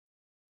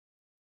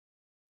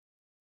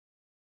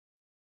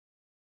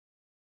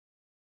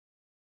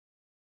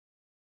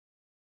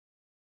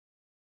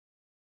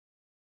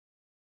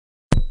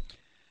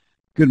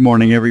Good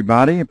morning,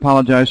 everybody.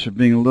 Apologize for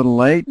being a little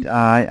late.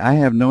 I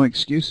have no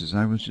excuses.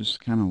 I was just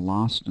kind of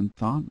lost in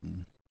thought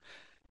and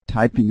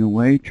typing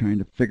away, trying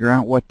to figure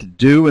out what to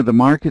do with the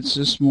markets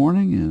this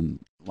morning, and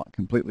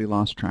completely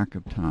lost track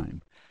of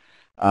time.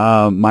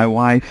 My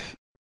wife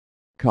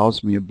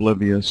calls me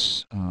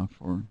oblivious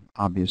for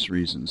obvious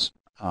reasons.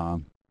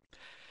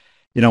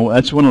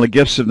 That's one of the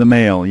gifts of the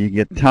mail. You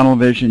get tunnel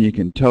vision. You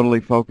can totally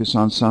focus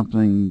on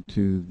something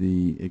to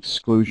the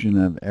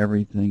exclusion of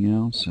everything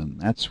else, and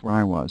that's where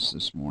I was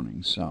this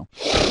morning. So,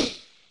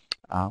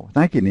 well,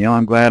 thank you, Neil.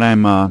 I'm glad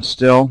I'm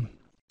still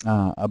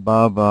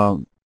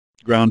above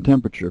ground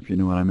temperature, if you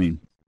know what I mean.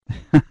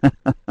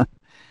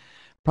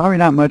 Probably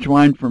not much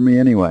wine for me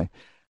anyway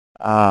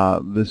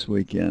this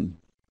weekend.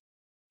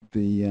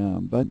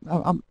 But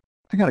I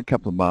got a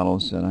couple of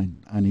bottles that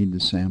I need to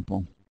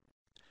sample.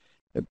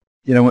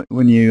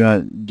 When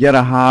you get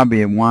a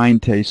hobby of wine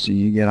tasting,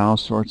 you get all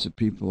sorts of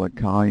people that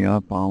call you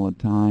up all the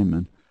time,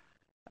 and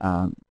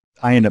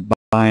I end up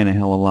buying a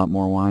hell of a lot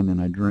more wine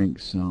than I drink,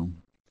 so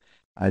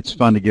it's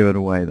fun to give it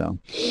away, though.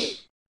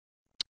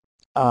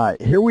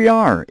 Here we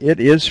are.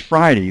 It is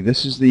Friday.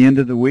 This is the end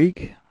of the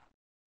week.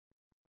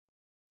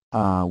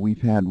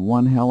 We've had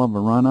one hell of a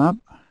run-up,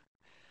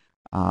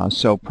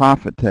 so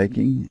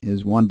profit-taking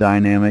is one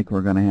dynamic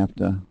we're going to have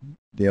to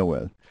deal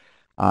with.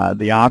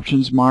 The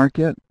options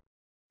market.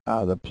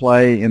 The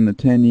play in the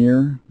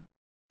 10-year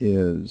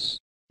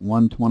is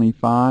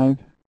 125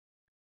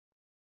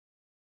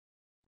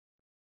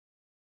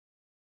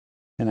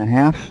 and a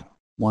half,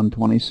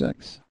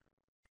 126.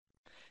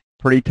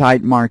 Pretty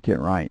tight market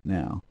right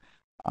now.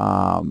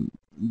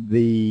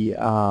 The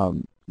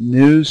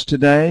news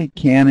today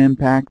can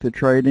impact the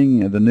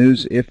trading. The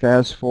news, if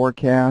as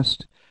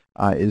forecast,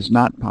 is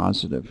not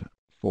positive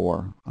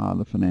for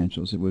the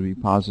financials. It would be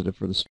positive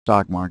for the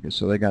stock market.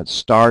 So they got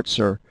starts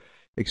are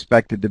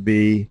expected to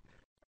be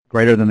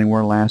greater than they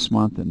were last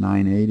month at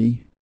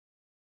 980.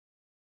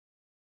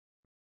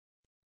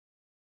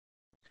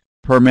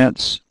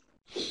 Permits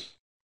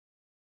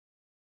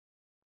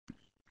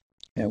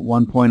at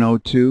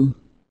 1.02.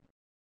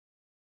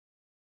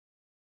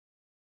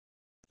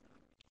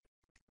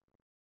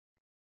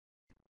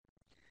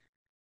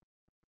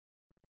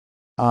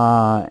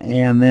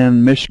 And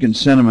then Michigan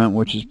sentiment,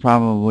 which is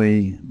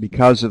probably,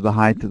 because of the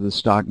height of the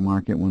stock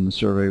market when the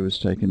survey was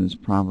taken, is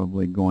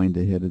probably going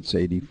to hit its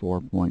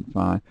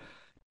 84.5.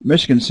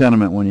 Michigan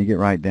sentiment, when you get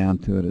right down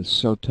to it, is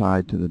so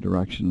tied to the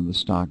direction of the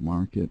stock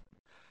market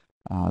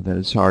that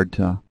it's hard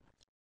to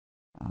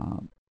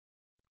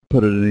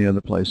put it any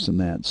other place than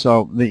that.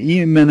 So the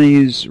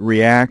E-minis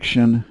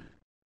reaction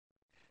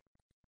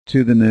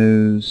to the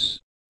news,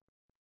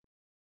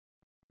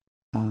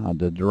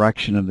 the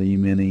direction of the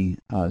E-mini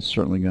is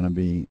certainly going to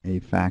be a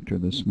factor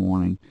this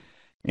morning.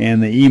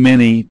 And the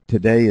E-mini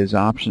today is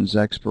options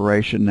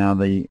expiration. Now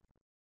the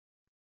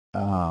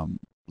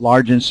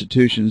large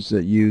institutions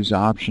that use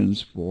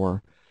options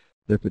for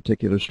their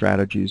particular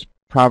strategies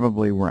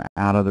probably were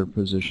out of their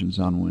positions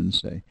on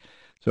Wednesday.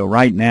 So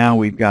right now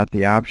we've got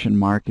the option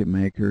market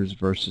makers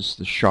versus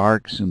the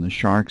sharks, and the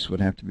sharks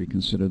would have to be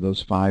considered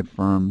those 5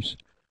 firms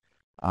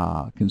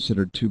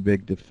considered too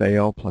big to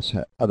fail, plus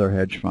other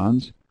hedge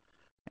funds.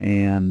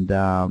 And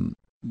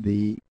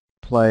the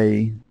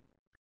play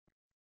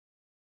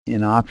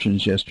in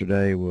options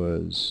yesterday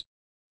was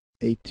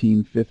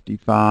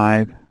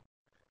 1855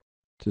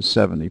 to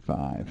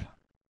 75.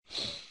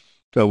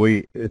 So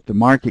if the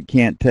market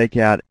can't take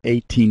out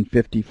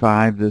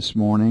 1855 this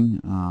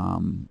morning,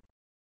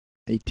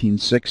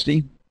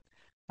 1860,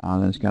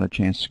 then it's got a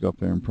chance to go up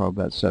there and probe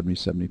that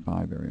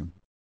 70-75 area.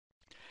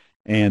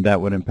 And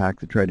that would impact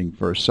the trading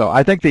first. So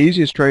I think the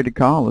easiest trade to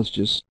call is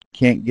just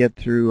can't get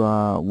through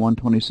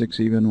 126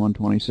 even,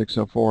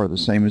 126.04, the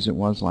same as it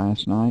was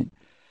last night.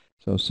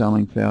 So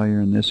selling failure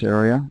in this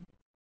area.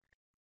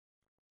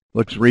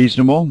 Looks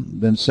reasonable.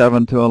 Then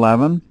 7 to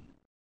 11.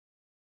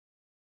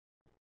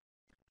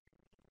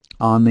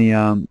 On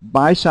the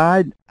buy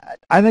side,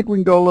 I think we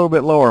can go a little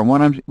bit lower.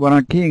 What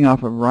I'm keying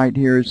off of right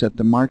here is that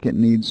the market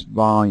needs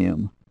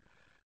volume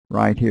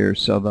right here.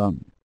 So the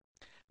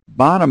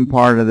bottom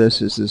part of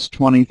this is this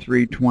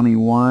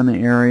 23-21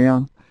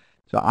 area.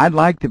 So I'd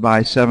like to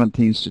buy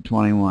 17s to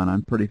 21.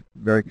 I'm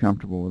very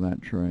comfortable with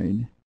that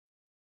trade.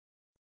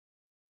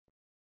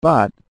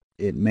 But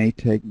it may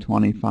take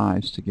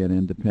 25s to get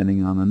in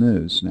depending on the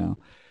news. Now,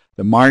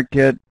 the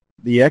market,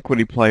 the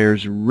equity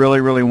players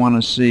really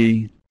want to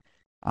see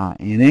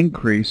an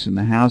increase in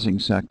the housing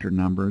sector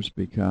numbers,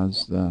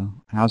 because the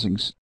housing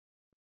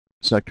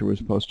sector was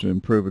supposed to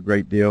improve a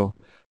great deal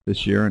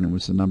this year, and it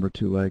was the number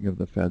 2 leg of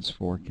the Fed's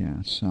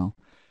forecast. So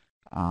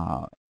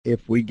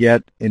if we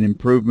get an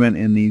improvement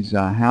in these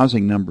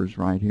housing numbers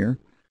right here,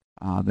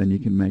 then you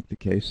can make the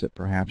case that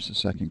perhaps the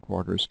second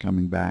quarter is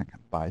coming back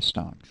by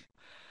stocks.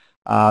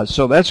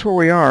 So that's where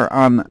we are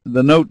on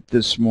the note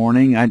this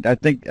morning. I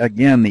think,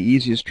 again, the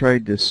easiest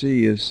trade to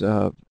see is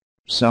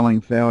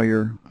selling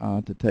failure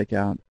to take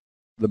out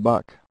the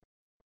buck.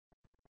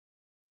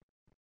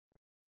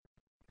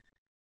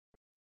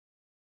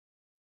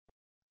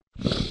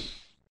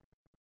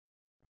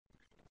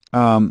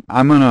 I'm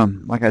gonna,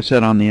 like I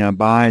said, on the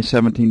buy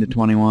 17 to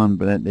 21,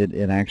 but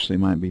it actually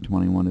might be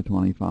 21 to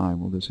 25.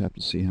 We'll just have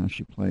to see how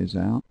she plays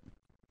out.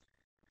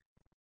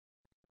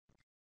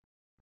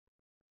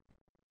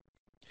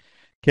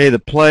 Okay, the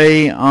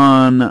play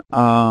on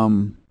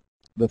the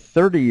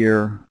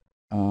 30-year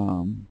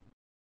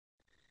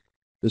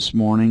this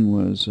morning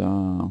was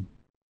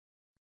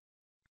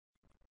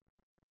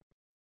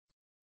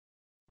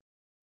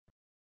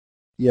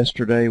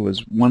yesterday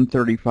was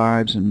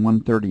 135s and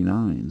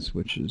 139s,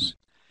 which is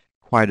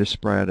quite a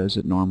spread as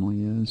it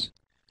normally is.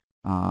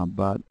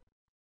 But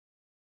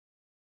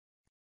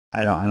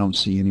I don't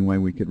see any way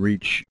we could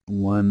reach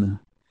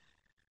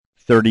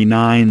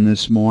 139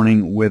 this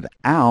morning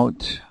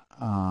without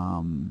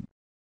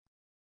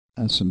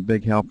some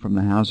big help from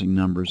the housing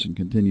numbers and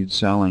continued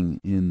selling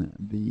in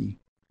the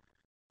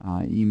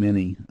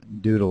E-mini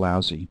due to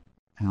lousy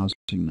housing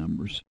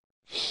numbers.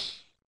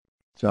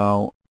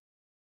 So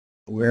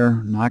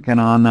we're knocking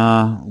on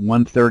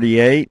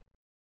 138.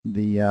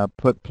 The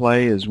put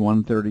play is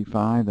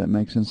 135. That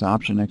makes sense.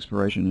 Option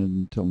expiration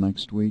until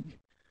next week.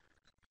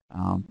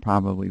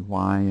 Probably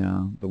why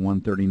the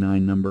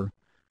 139 number.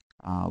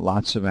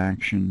 Lots of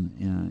action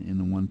in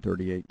the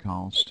 138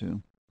 calls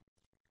too.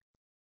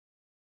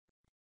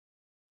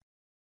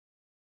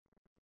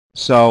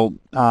 So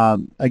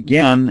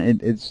again,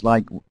 it's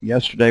like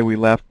yesterday we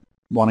left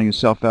wanting to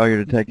sell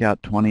failure to take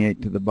out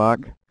 28 to the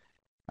buck.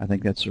 I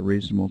think that's a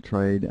reasonable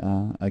trade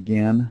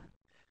again.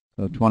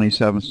 So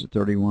 27s to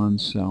 31,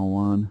 sell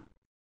 1.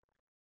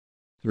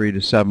 3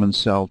 to 7,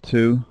 sell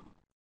 2.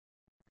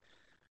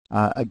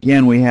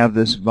 Again, we have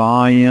this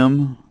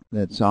volume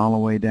that's all the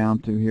way down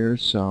through here.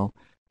 So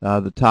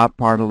the top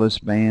part of this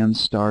band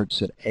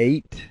starts at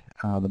 8.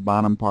 The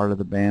bottom part of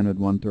the band at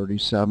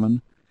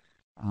 137.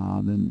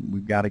 Then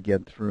we've got to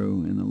get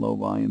through in the low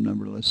volume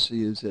number. Let's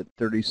see, is it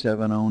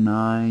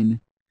 3709,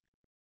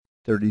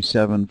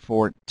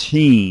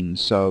 3714.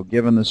 So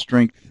given the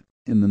strength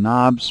in the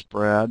knob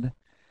spread,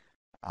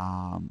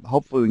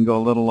 hopefully we can go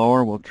a little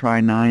lower. We'll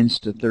try 9s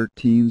to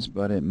 13s,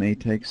 but it may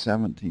take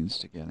 17s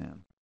to get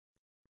in.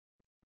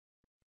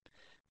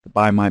 The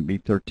buy might be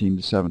 13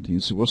 to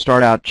 17. So we'll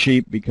start out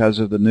cheap because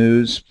of the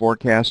news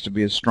forecast to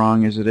be as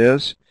strong as it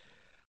is.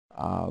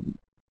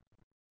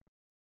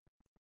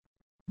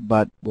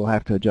 But we'll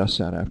have to adjust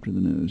that after the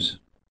news.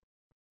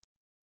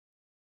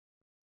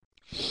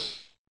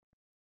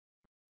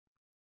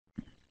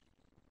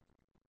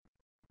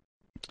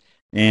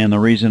 And the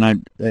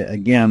reason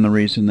the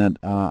reason that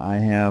I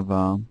have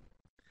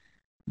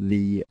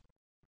the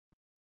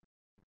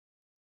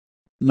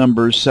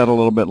numbers set a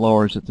little bit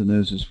lower is that the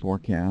news is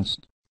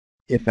forecast,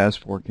 if as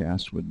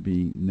forecast, would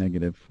be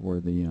negative for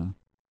the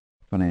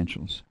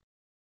financials.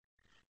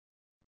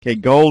 Okay,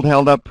 gold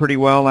held up pretty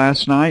well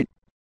last night.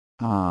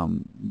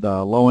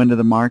 The low end of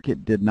the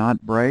market did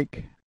not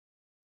break.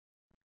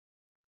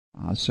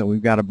 So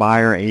we've got a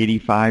buyer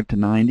 85 to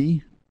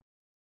 90.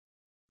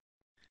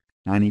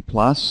 90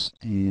 plus,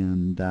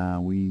 and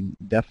we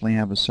definitely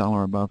have a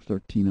seller above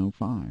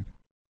 1305.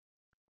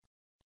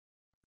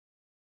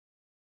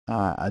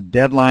 A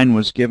deadline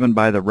was given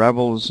by the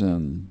rebels,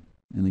 and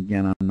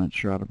again, I'm not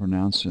sure how to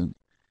pronounce it.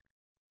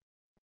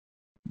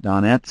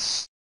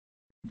 Donetsk,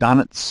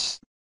 I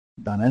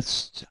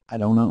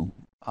don't know,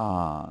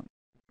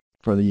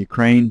 for the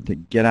Ukraine to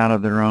get out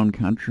of their own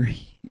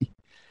country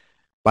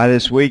by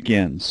this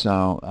weekend.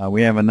 So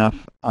we have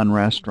enough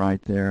unrest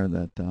right there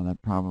that that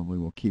probably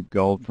will keep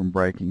gold from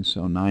breaking.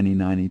 So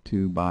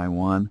 90.92 buy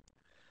 1.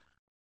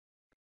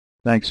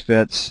 Thanks,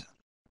 Fitz.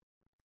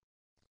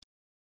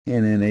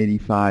 And then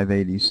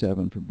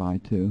 85.87 for buy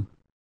 2.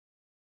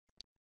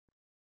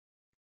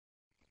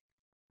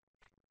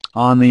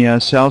 On the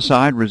sell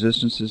side,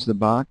 resistance is the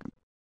buck.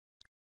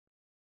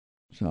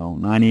 So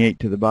 98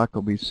 to the buck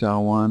will be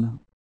sell 1.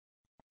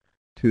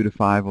 2 to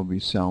 5 will be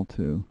sell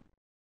 2.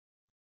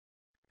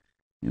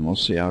 And we'll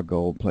see how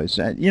gold plays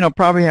that. You know,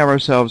 probably have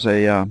ourselves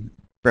a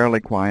fairly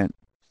quiet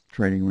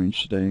trading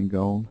range today in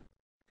gold.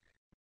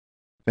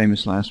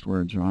 Famous last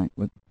words, right?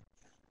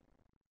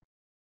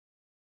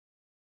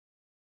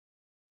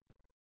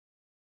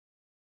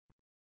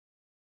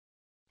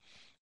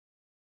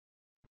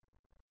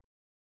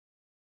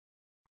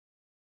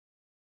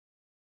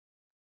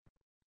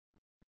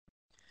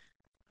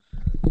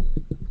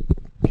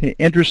 Okay,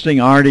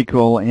 interesting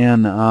article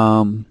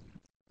in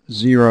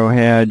Zero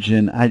Hedge,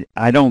 and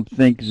I don't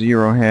think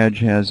Zero Hedge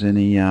has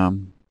any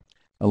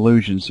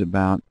illusions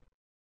about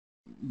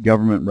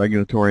government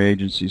regulatory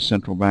agencies,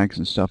 central banks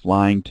and stuff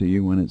lying to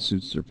you when it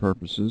suits their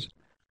purposes.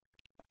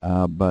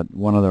 But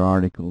one of their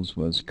articles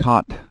was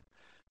caught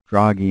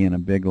Draghi in a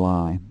big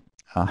lie.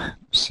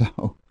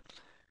 So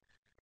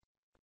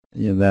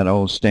you know, that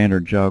old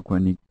standard joke,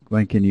 when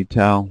can you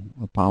tell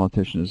a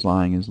politician is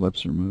lying? His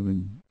lips are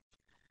moving.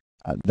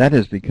 That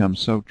has become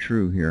so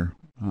true here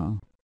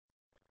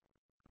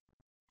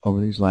over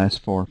these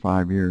last 4 or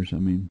 5 years. I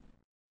mean,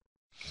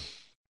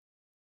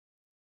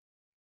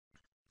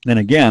 then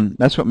again,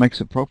 that's what makes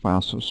a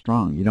profile so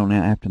strong. You don't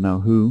have to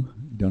know who,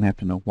 you don't have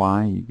to know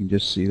why, you can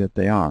just see that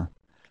they are.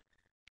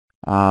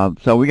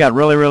 So we got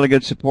really, really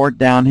good support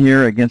down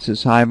here against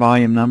this high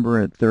volume number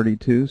at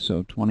 32.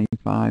 So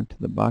 25 to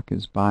the buck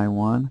is buy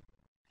one.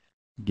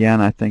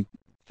 Again, I think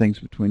things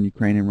between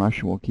Ukraine and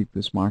Russia will keep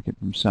this market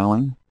from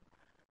selling.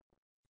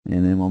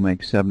 And then we'll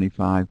make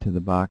 75 to the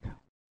buck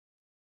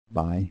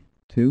buy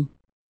two.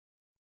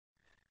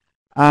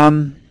 I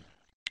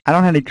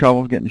don't have any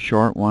trouble getting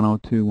short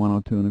 102,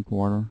 102 and a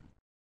quarter.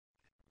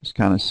 Just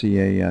kind of see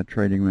a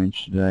trading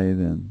range today,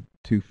 then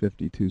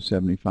 250,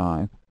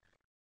 275.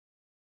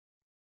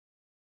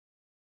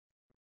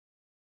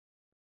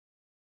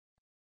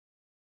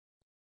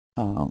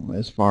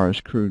 As far as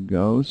crude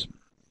goes.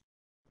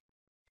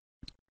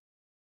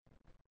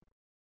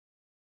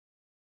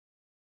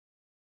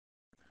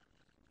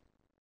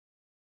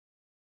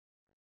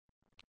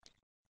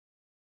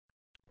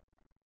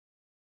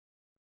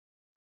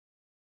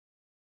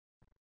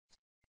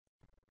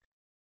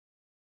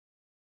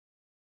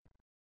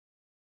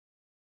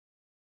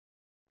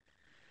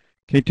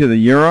 Okay, to the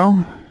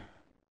euro.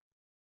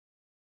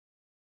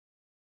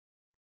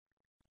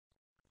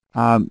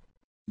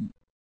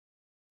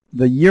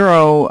 The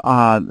euro,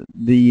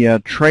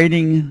 the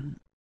trading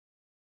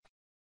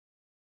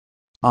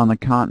on the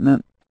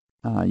continent,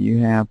 you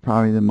have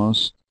probably the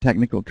most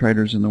technical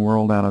traders in the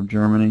world out of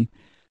Germany.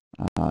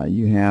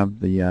 You have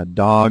the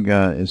dog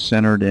is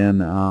centered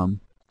in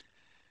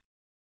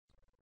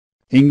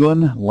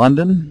England.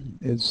 London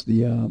is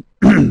the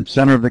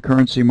center of the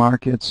currency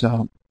markets.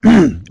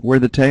 We're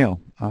the tail.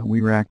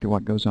 We react to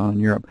what goes on in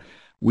Europe.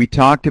 We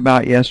talked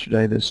about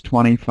yesterday this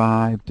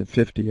 25 to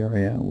 50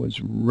 area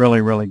was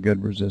really, really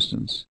good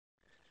resistance.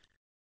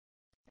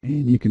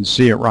 And you can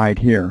see it right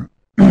here.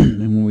 And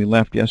when we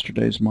left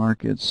yesterday's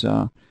markets,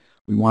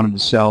 we wanted to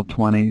sell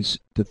 20s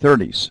to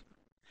 30s.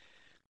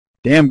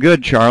 Damn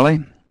good,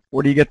 Charlie.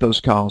 Where do you get those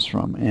calls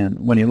from?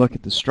 And when you look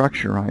at the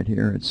structure right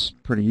here, it's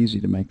pretty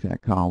easy to make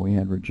that call. We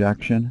had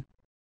rejection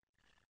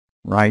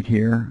right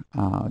here.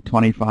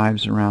 25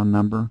 is a round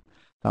number.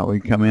 Thought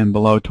we'd come in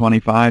below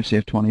 25, see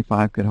if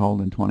 25 could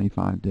hold, and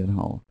 25 did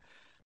hold.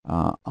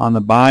 On the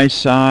buy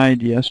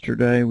side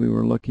yesterday, we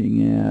were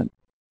looking at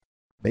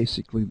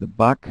basically the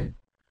buck,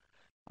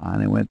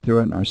 and it went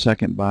through it, and our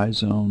second buy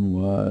zone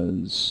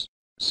was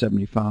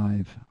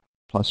 75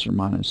 plus or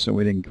minus, so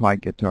we didn't quite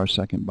get to our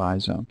second buy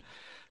zone.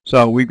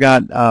 So we've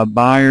got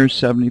buyers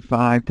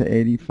 75 to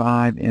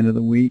 85 end of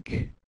the week.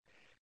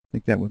 I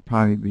think that would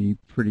probably be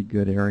a pretty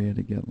good area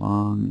to get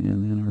long,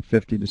 and then our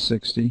 50 to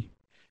 60.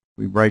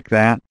 We break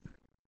that.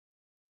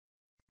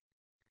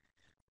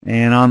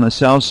 And on the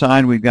sell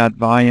side, we've got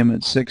volume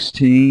at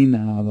 16.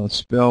 The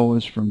spill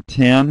was from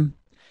 10.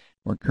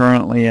 We're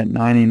currently at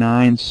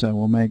 99, so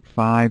we'll make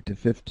 5 to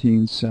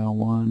 15 sell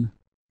 1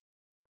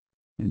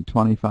 and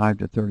 25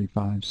 to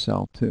 35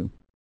 sell 2.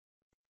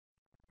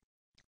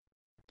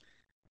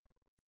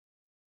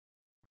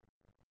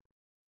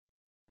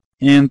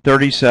 And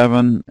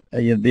 37,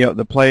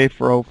 the play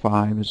for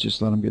 05 is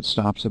just let them get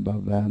stops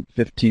above that.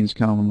 15 is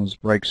kind of one of those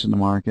breaks in the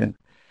market.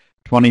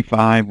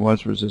 25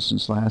 was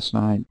resistance last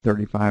night.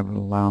 35 would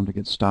allow them to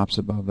get stops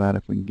above that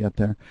if we can get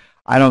there.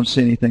 I don't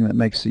see anything that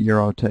makes the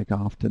euro take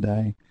off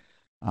today.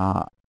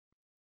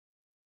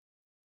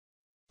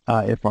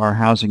 If our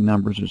housing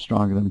numbers are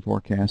stronger than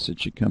forecast,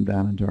 it should come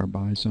down into our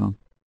buy zone.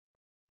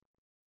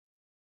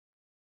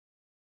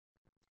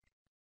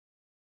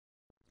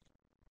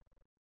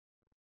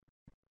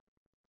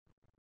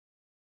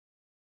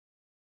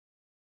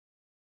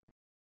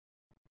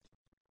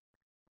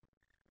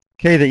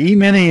 Okay, the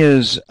E-mini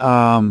is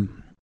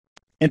an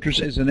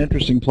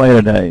interesting play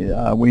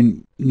today.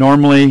 We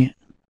normally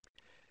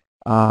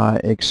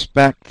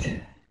expect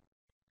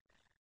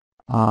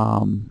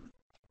a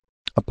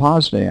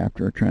pause day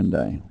after a trend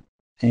day,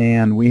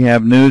 and we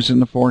have news in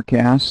the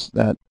forecast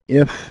that,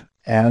 if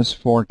as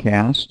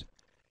forecast,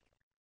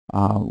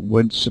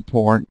 would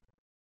support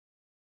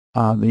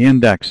the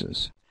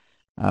indexes.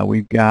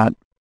 We've got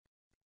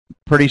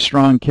pretty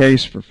strong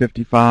case for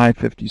 55,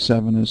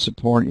 57 as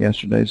support.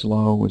 Yesterday's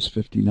low was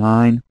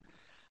 59.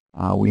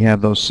 We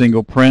have those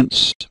single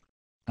prints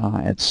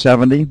at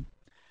 70,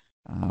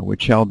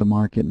 which held the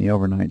market in the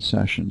overnight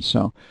session.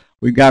 So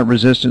we've got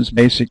resistance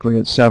basically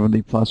at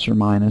 70 plus or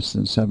minus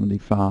than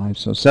 75.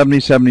 So 70,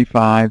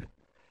 75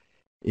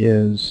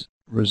 is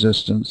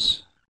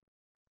resistance.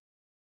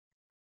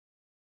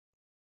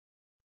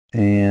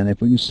 And if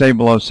we can stay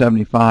below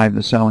 75,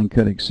 the selling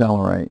could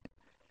accelerate.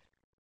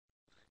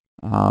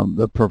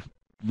 The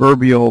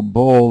proverbial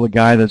bull, the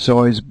guy that's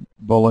always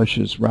bullish,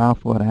 is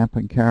Ralph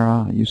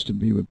Aponkara. I used to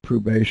be with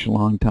Prubash a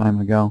long time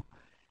ago.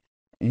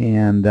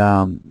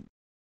 And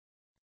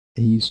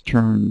he's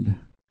turned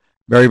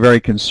very, very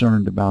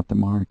concerned about the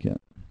market.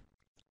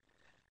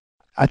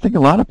 I think a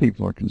lot of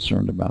people are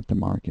concerned about the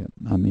market.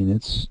 I mean,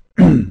 it's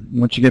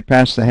once you get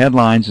past the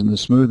headlines and the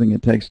smoothing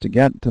it takes to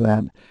get to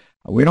that,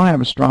 we don't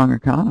have a strong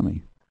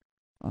economy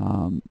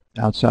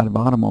outside of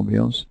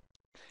automobiles.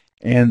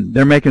 And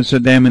they're making so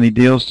damn many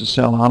deals to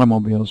sell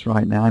automobiles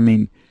right now. I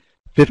mean,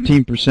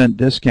 15%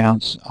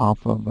 discounts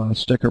off of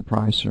sticker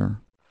price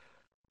are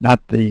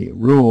not the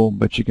rule,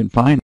 but you can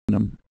find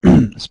them,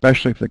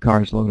 especially if the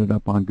car is loaded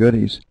up on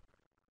goodies.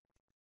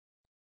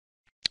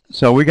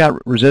 So we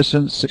got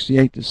resistance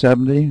 68 to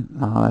 70.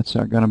 That's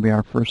going to be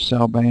our first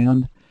sell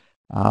band.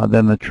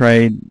 Then the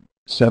trade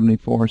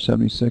 74,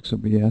 76 will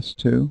be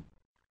S2.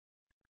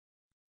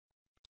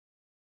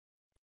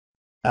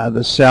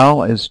 The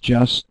sell is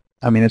just,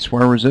 it's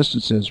where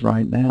resistance is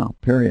right now,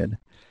 period.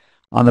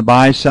 On the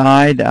buy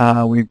side,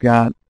 we've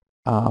got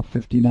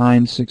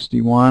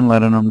 59.61,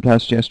 letting them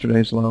test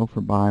yesterday's low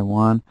for buy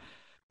 1.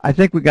 I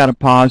think we got a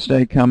pause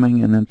day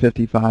coming, and then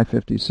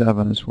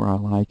 55.57 is where I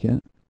like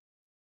it.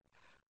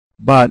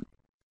 But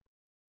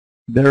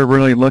they're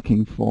really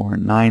looking for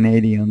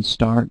 980 on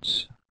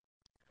starts.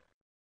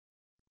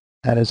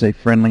 That is a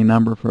friendly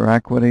number for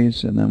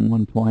equities, and then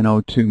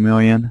 1.02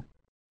 million.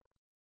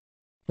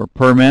 For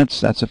permits,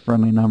 that's a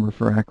friendly number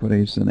for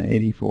equities, and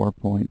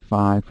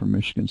 84.5 for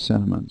Michigan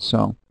sentiment.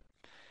 So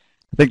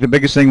I think the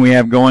biggest thing we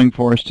have going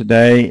for us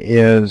today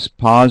is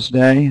pause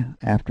day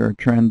after a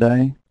trend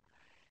day,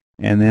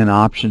 and then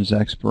options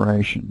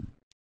expiration.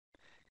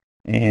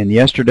 And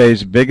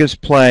yesterday's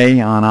biggest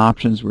play on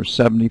options were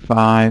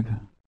 75,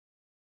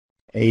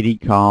 80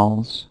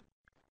 calls,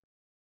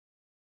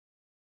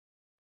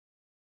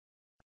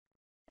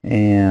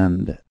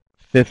 and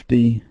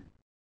 50,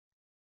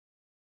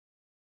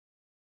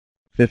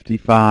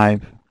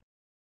 55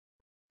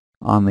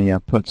 on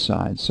the put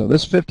side. So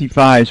this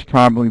 55 is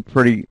probably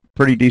pretty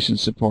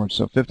decent support.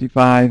 So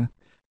 55,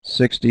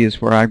 60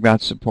 is where I've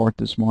got support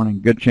this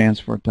morning. Good chance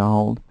for it to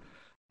hold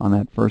on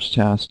that first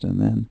test, and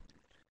then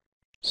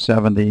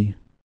 70,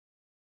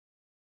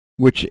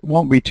 which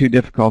won't be too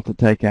difficult to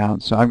take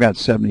out. So I've got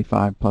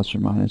 75 plus or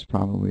minus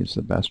probably is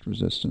the best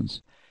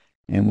resistance,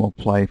 and we'll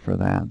play for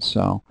that.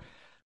 So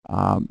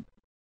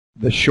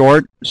the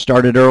short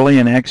started early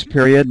in X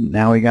period.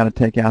 Now we got to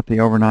take out the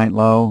overnight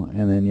low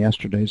and then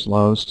yesterday's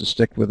lows to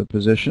stick with the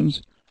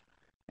positions.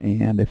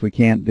 And if we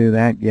can't do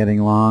that,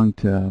 getting long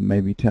to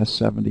maybe test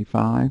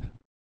 75,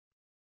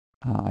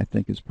 I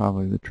think is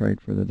probably the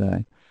trade for the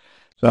day.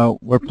 So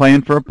we're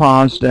playing for a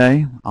pause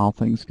day, all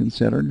things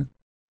considered.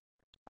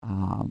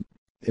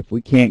 If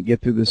we can't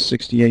get through this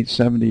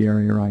 68-70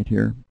 area right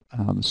here,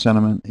 the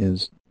sentiment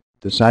is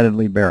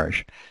decidedly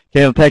bearish.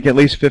 Okay, it'll take at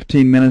least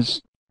 15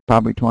 minutes,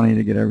 probably 20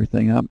 to get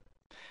everything up.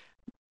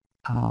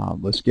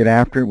 Let's get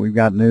after it. We've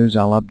got news.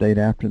 I'll update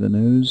after the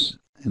news.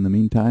 In the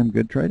meantime,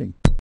 good trading.